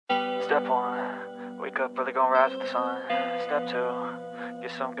Step 1, wake up early, gonna rise with the sun. Step 2,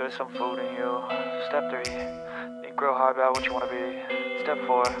 get some good, some food in you. Step 3, think real hard about what you wanna be. Step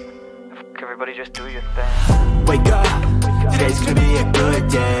 4, everybody just do your thing. Wake up, today's gonna be a good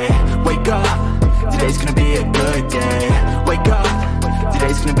day. Wake up, today's gonna be a good day. Wake up,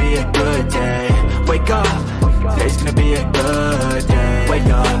 today's gonna be a good day. Wake up, today's gonna be a good day. Wake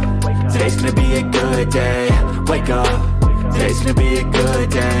up, today's gonna be a good day. Wake up, today's gonna be a good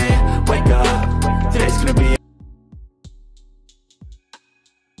day. Wake up, today's gonna be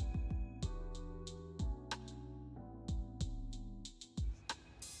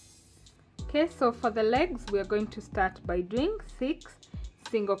Okay, so for the legs, we are going to start by doing 6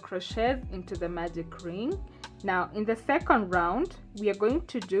 single crochets into the magic ring. Now in the second round, we are going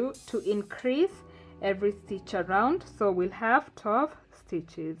to increase every stitch around, so we'll have 12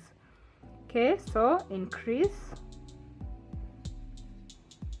 stitches. Okay, so increase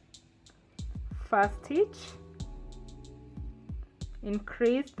first stitch,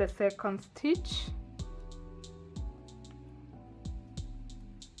 increase the second stitch,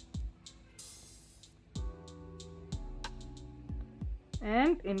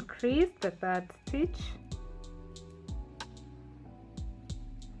 and increase the third stitch,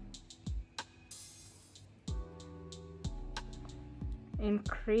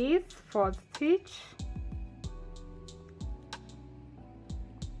 increase fourth stitch,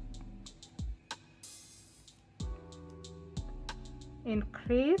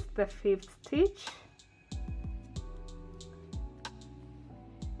 increase the fifth stitch,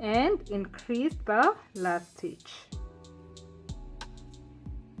 and increase the last stitch.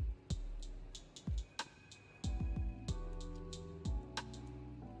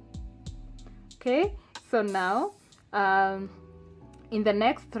 Okay, so now in the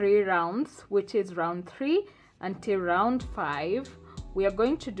next 3 rounds, which is round 3 until round 5, we are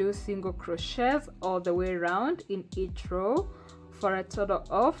going to do single crochets all the way around in each row for a total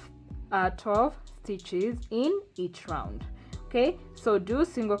of 12 stitches in each round. Okay, so do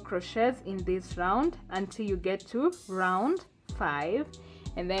single crochets in this round until you get to round 5,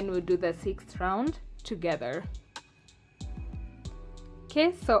 and then we'll do the 6th round together.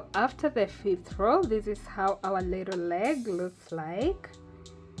 Okay, so after the 5th row, this is how our little leg looks like.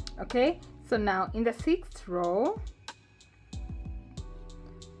 Okay, so now in the 6th row,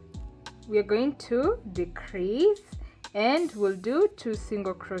 we are going to decrease, and we'll do 2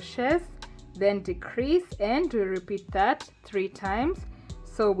 single crochets, then decrease, and we'll repeat that 3 times,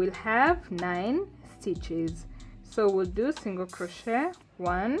 so we'll have 9 stitches. So we'll do single crochet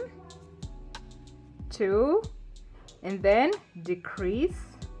 1, 2, and then decrease,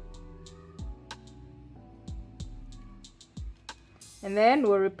 and then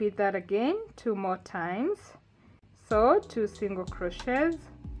we'll repeat that again 2 more times, so 2 single crochets,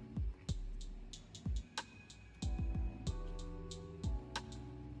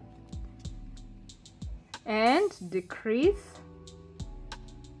 and decrease,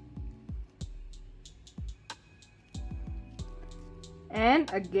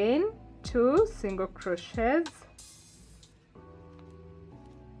 and again 2 single crochets,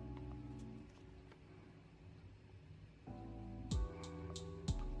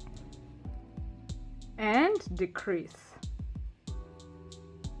 and decrease.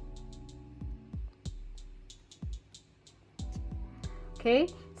 Okay,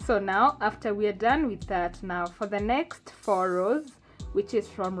 so now after we are done with that, now for the next 4 rows, which is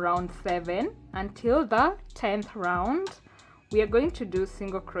from round 7 until the 10th round, we are going to do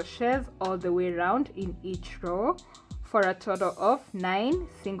single crochets all the way around in each row for a total of 9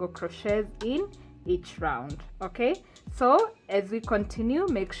 single crochets in each round. Okay, so as we continue,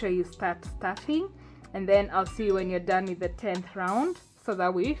 make sure you start stuffing, and then I'll see you when you're done with the 10th round so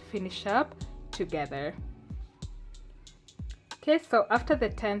that we finish up together. Okay, so after the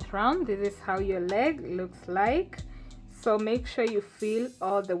 10th round, this is how your leg looks like. So make sure you fill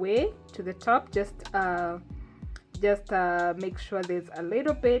all the way to the top. Just make sure there's a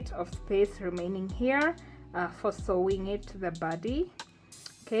little bit of space remaining here for sewing it to the body.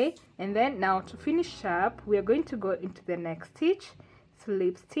 Okay, and then now to finish up, we are going to go into the next stitch,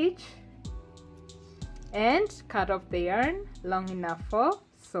 slip stitch, and cut off the yarn long enough for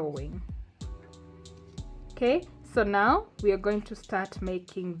sewing. Okay, so now we are going to start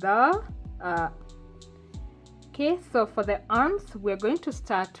making the okay, so for the arms, we are going to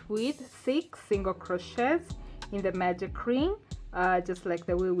start with 6 single crochets in the magic ring, just like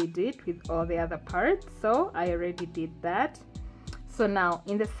the way we did with all the other parts. So I already did that. So now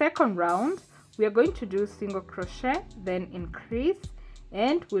in the second round, we are going to do single crochet, then increase,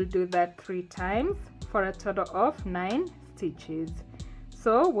 and we'll do that 3 times for a total of 9 stitches.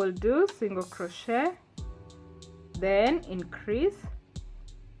 So we'll do single crochet, then increase,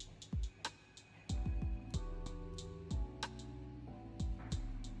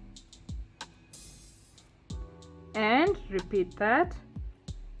 and repeat that,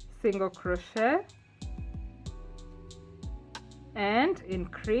 single crochet and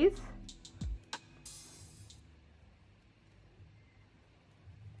increase,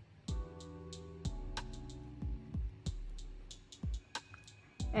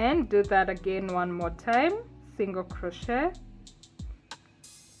 and do that again one more time, single crochet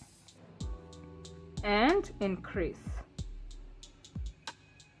and increase.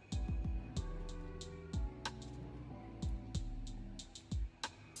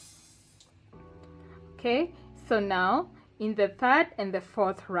 Okay, so now in the third and the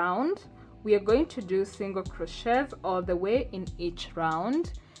fourth round, we are going to do single crochets all the way in each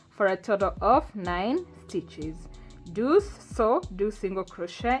round for a total of 9 stitches. Do single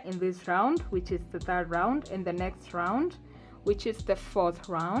crochet in this round, which is the third round, and the next round, which is the fourth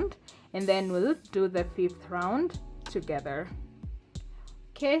round, and then we'll do the fifth round together.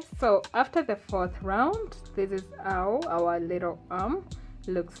 Okay, so after the fourth round, this is how our little arm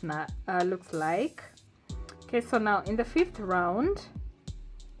looks like. Okay, so now in the fifth round,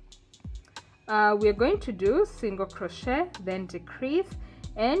 we're going to do single crochet, then decrease,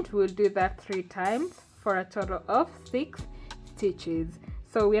 and we'll do that 3 times for a total of 6 stitches.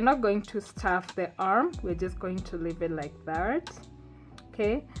 So we're not going to stuff the arm, we're just going to leave it like that.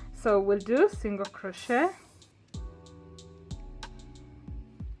 Okay, so we'll do single crochet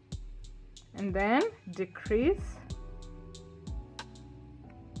and then decrease,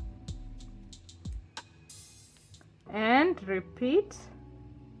 and repeat,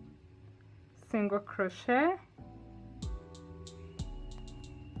 single crochet,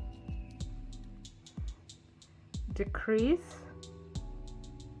 decrease,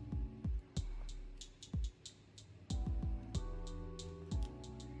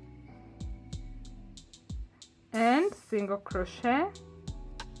 and single crochet,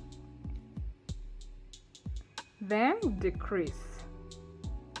 then decrease.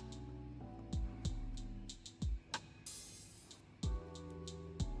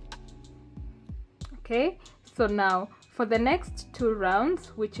 Okay, so now for the next 2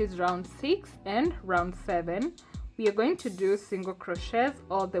 rounds, which is round 6 and round 7, we are going to do single crochets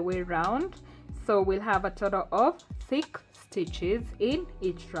all the way around. So we'll have a total of 6 stitches in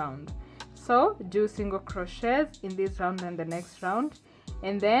each round. So do single crochets in this round and the next round,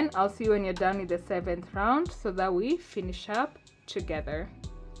 and then I'll see you when you're done with the 7th round so that we finish up together.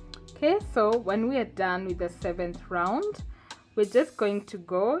 Okay, so when we are done with the 7th round, we're just going to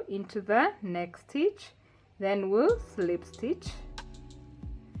go into the next stitch, then we'll slip stitch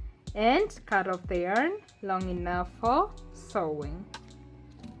and cut off the yarn long enough for sewing.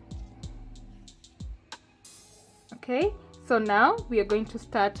 Okay, so now we are going to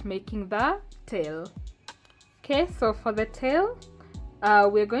start making the tail. Okay, so for the tail,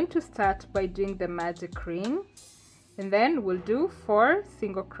 we're going to start by doing the magic ring, and then we'll do 4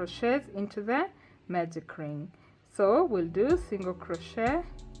 single crochets into the magic ring. So we'll do single crochet,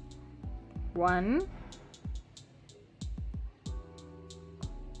 1,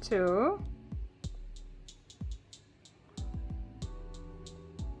 2,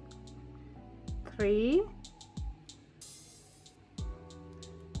 3,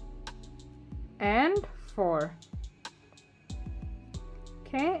 and 4.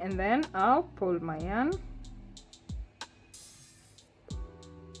 Okay, and then I'll pull my yarn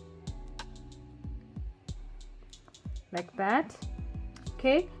like that.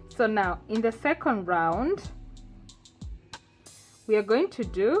 Okay, so now in the second round, we are going to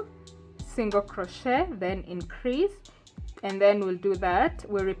do single crochet, then increase, and then we'll do that,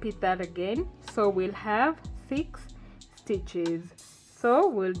 we'll repeat that again, so we'll have 6 stitches. So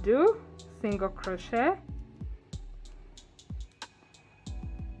we'll do single crochet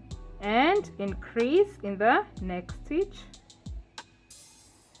and increase in the next stitch,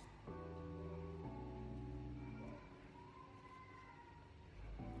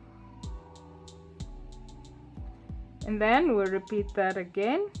 and then we'll repeat that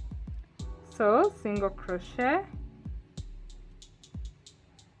again. So single crochet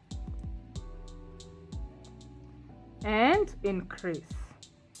and increase.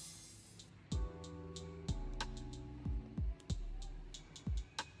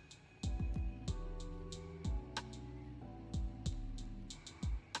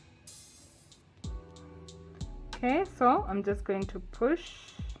 Okay, so I'm just going to push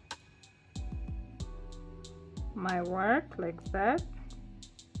my work like that.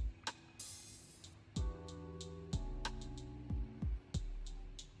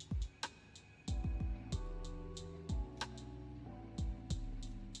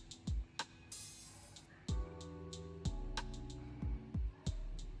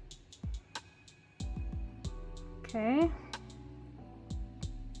 Okay.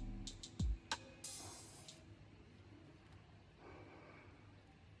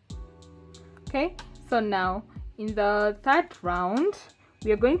 Okay, so now in the third round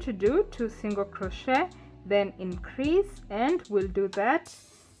we are going to do 2 single crochet, then increase, and we'll do that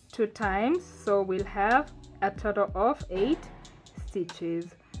 2 times, so we'll have a total of 8 stitches.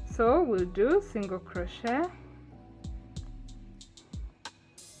 So we'll do single crochet,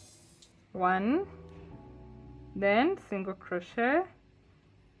 1, then single crochet,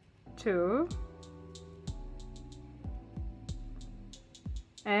 2,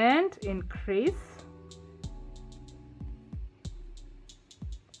 and increase,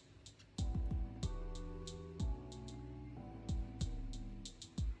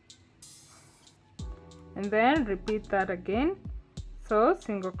 and then repeat that again. So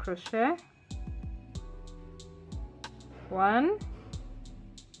single crochet, 1,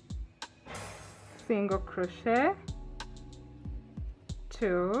 single crochet,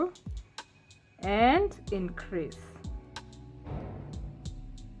 2, and increase.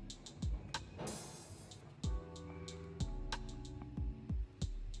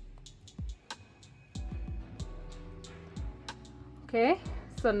 Okay,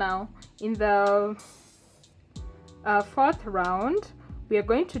 so now in the fourth round we are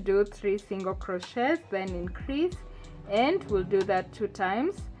going to do 3 single crochets, then increase, and we'll do that 2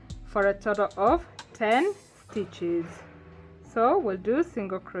 times for a total of 10 stitches. So we'll do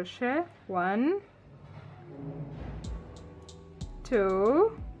single crochet, 1,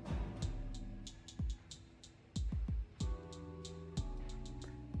 2,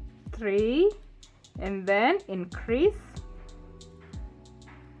 3, and then increase,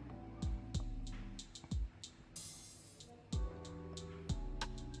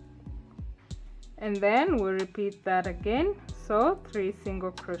 and then we'll repeat that again. So 3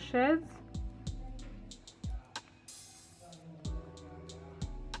 single crochets,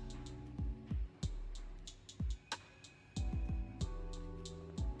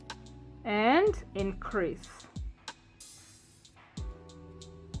 and increase.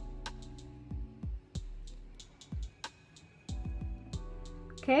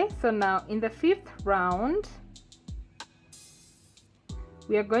 Okay, so now in the fifth round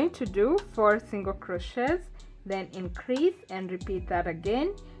we are going to do 4 single crochets, then increase and repeat that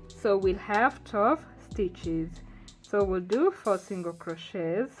again, so we'll have 12 stitches. So we'll do 4 single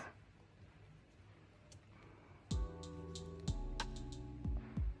crochets,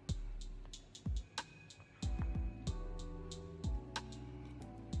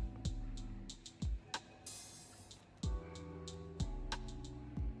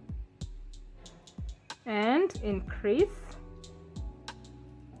 and increase,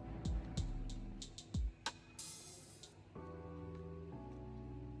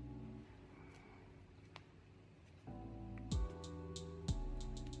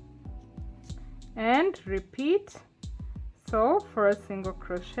 and repeat. So 4 single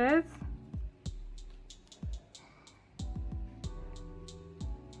crochets,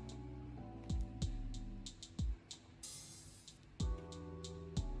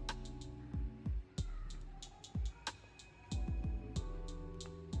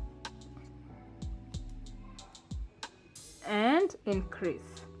 and increase.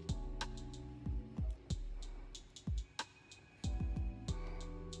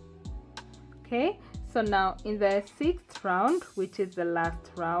 Okay, so now in the sixth round, which is the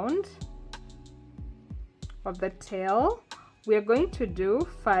last round of the tail, we are going to do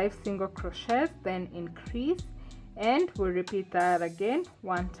 5 single crochets, then increase, and we'll repeat that again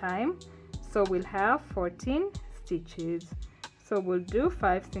 1 time, so we'll have 14 stitches. So we'll do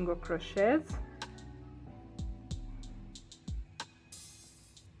 5 single crochets,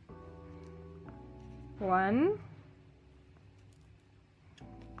 one,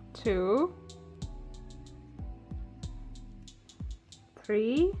 2,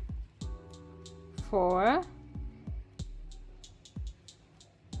 3, 4,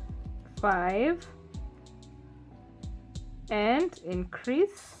 5, and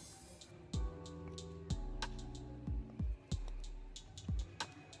increase,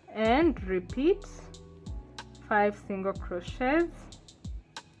 and repeat 5 single crochets,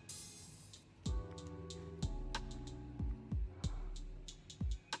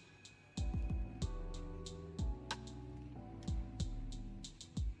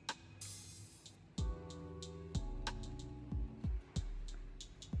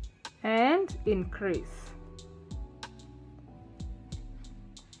 and increase.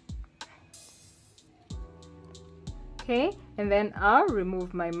 Okay, and then I'll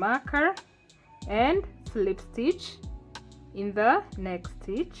remove my marker and slip stitch in the next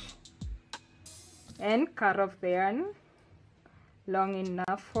stitch, and cut off the yarn long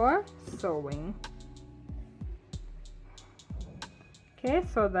enough for sewing. Okay,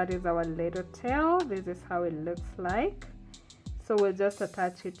 so that is our little tail. This is how it looks like. So we'll just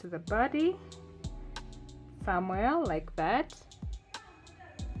attach it to the body somewhere like that.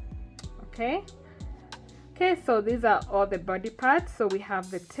 Okay, so these are all the body parts. So we have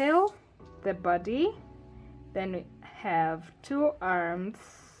the tail, the body, then we have 2 arms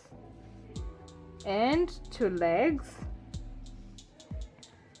and 2 legs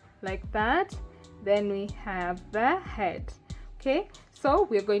like that. Then we have the head. Okay, so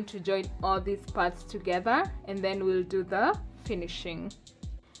we're going to join all these parts together and then we'll do the finishing.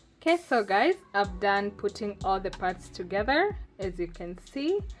 Okay, so guys, I've done putting all the parts together, as you can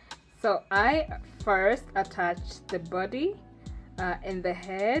see. So I first attached the body and the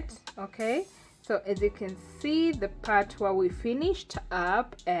head. Okay, so as you can see, the part where we finished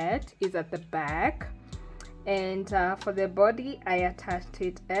up at is at the back, and for the body I attached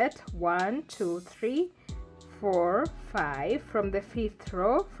it at 1, 2, 3, 4, 5 from the 5th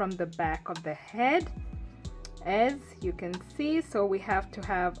row from the back of the head, as you can see. So we have to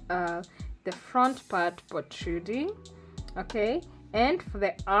have the front part protruding. Okay, and for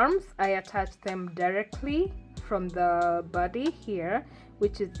the arms I attach them directly from the body here,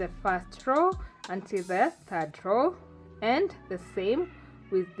 which is the 1st row until the 3rd row, and the same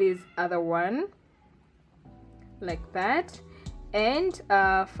with this other one like that. And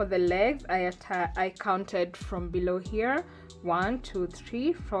for the legs I counted from below here 1, 2,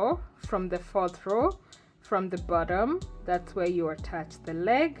 3, 4 from the 4th row from the bottom. That's where you attach the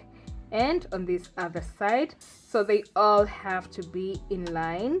leg, and on this other side, so they all have to be in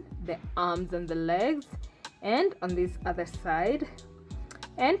line, the arms and the legs, and on this other side.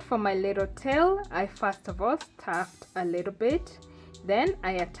 And for my little tail, I first of all stuffed a little bit, then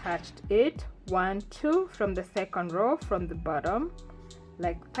I attached it 1, 2 from the 2nd row from the bottom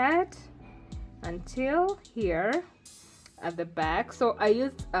like that until here at the back. So I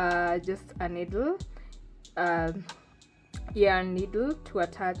used just a needle, yarn needle, to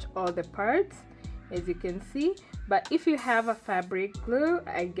attach all the parts, as you can see. But if you have a fabric glue,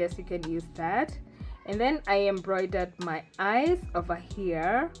 I guess you can use that. And then I embroidered my eyes over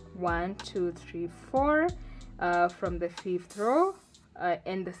here 1, 2, 3, 4 from the 5th row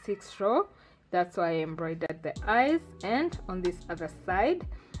and the 6th row. That's why I embroidered the eyes, and on this other side.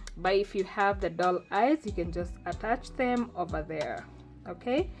 But if you have the doll eyes, you can just attach them over there.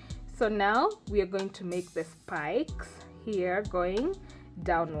 Okay, so now we are going to make the spikes here going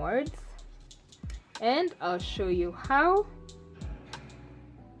downwards, and I'll show you how.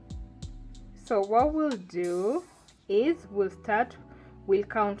 So what we'll do is we'll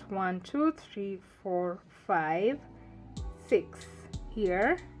count 1, 2, 3, 4, 5, 6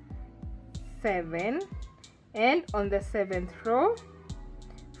 here, 7, and on the 7th row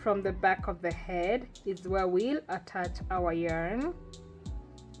from the back of the head is where we'll attach our yarn.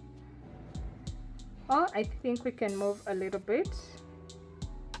 Oh, I think we can move a little bit,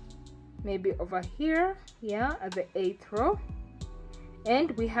 maybe over here, yeah, at the 8th row.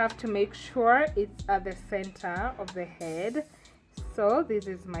 And we have to make sure it's at the center of the head. So this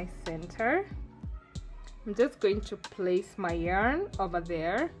is my center. I'm just going to place my yarn over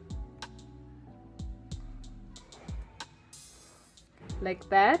there like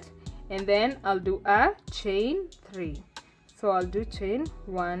that, and then I'll do a chain 3. So I'll do chain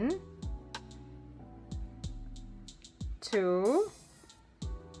 1, 2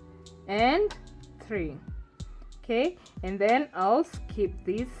 and 3. Okay, and then I'll skip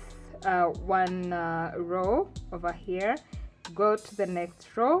this one row over here, go to the next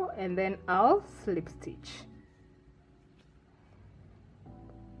row, and then I'll slip stitch.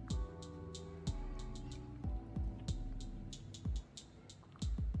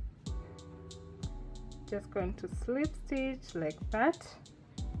 Just going to slip stitch like that,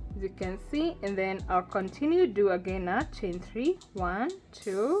 as you can see, and then I'll continue, do again a chain 3, 1,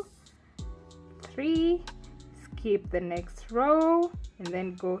 2, 3, skip the next row, and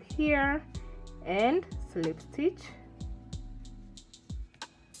then go here and slip stitch.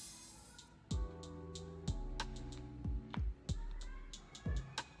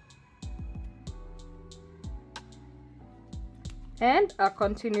 And I'll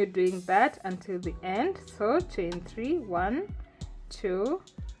continue doing that until the end. So chain 3, 1, 2,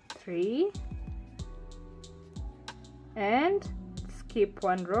 3, and skip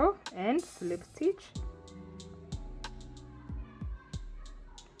one row and slip stitch.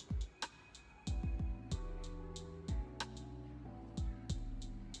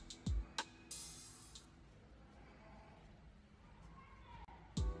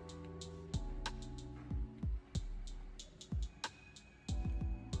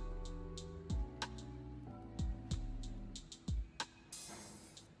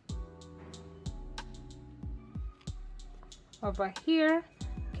 over here.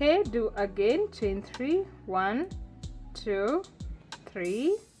 Okay, do again, chain 3, 1, 2,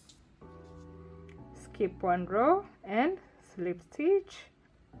 3, skip 1 row and slip stitch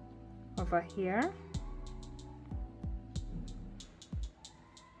over here.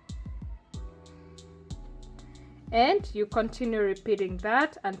 And you continue repeating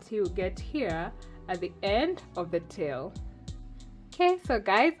that until you get here at the end of the tail. Okay, so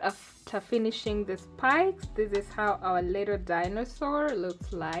guys, after finishing the spikes, this is how our little dinosaur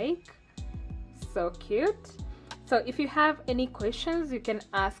looks like. So cute. So if you have any questions, you can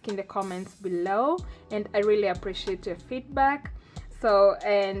ask in the comments below, and I really appreciate your feedback. So,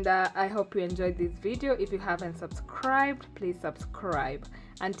 and I hope you enjoyed this video. If you haven't subscribed, please subscribe.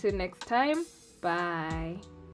 Until next time, bye.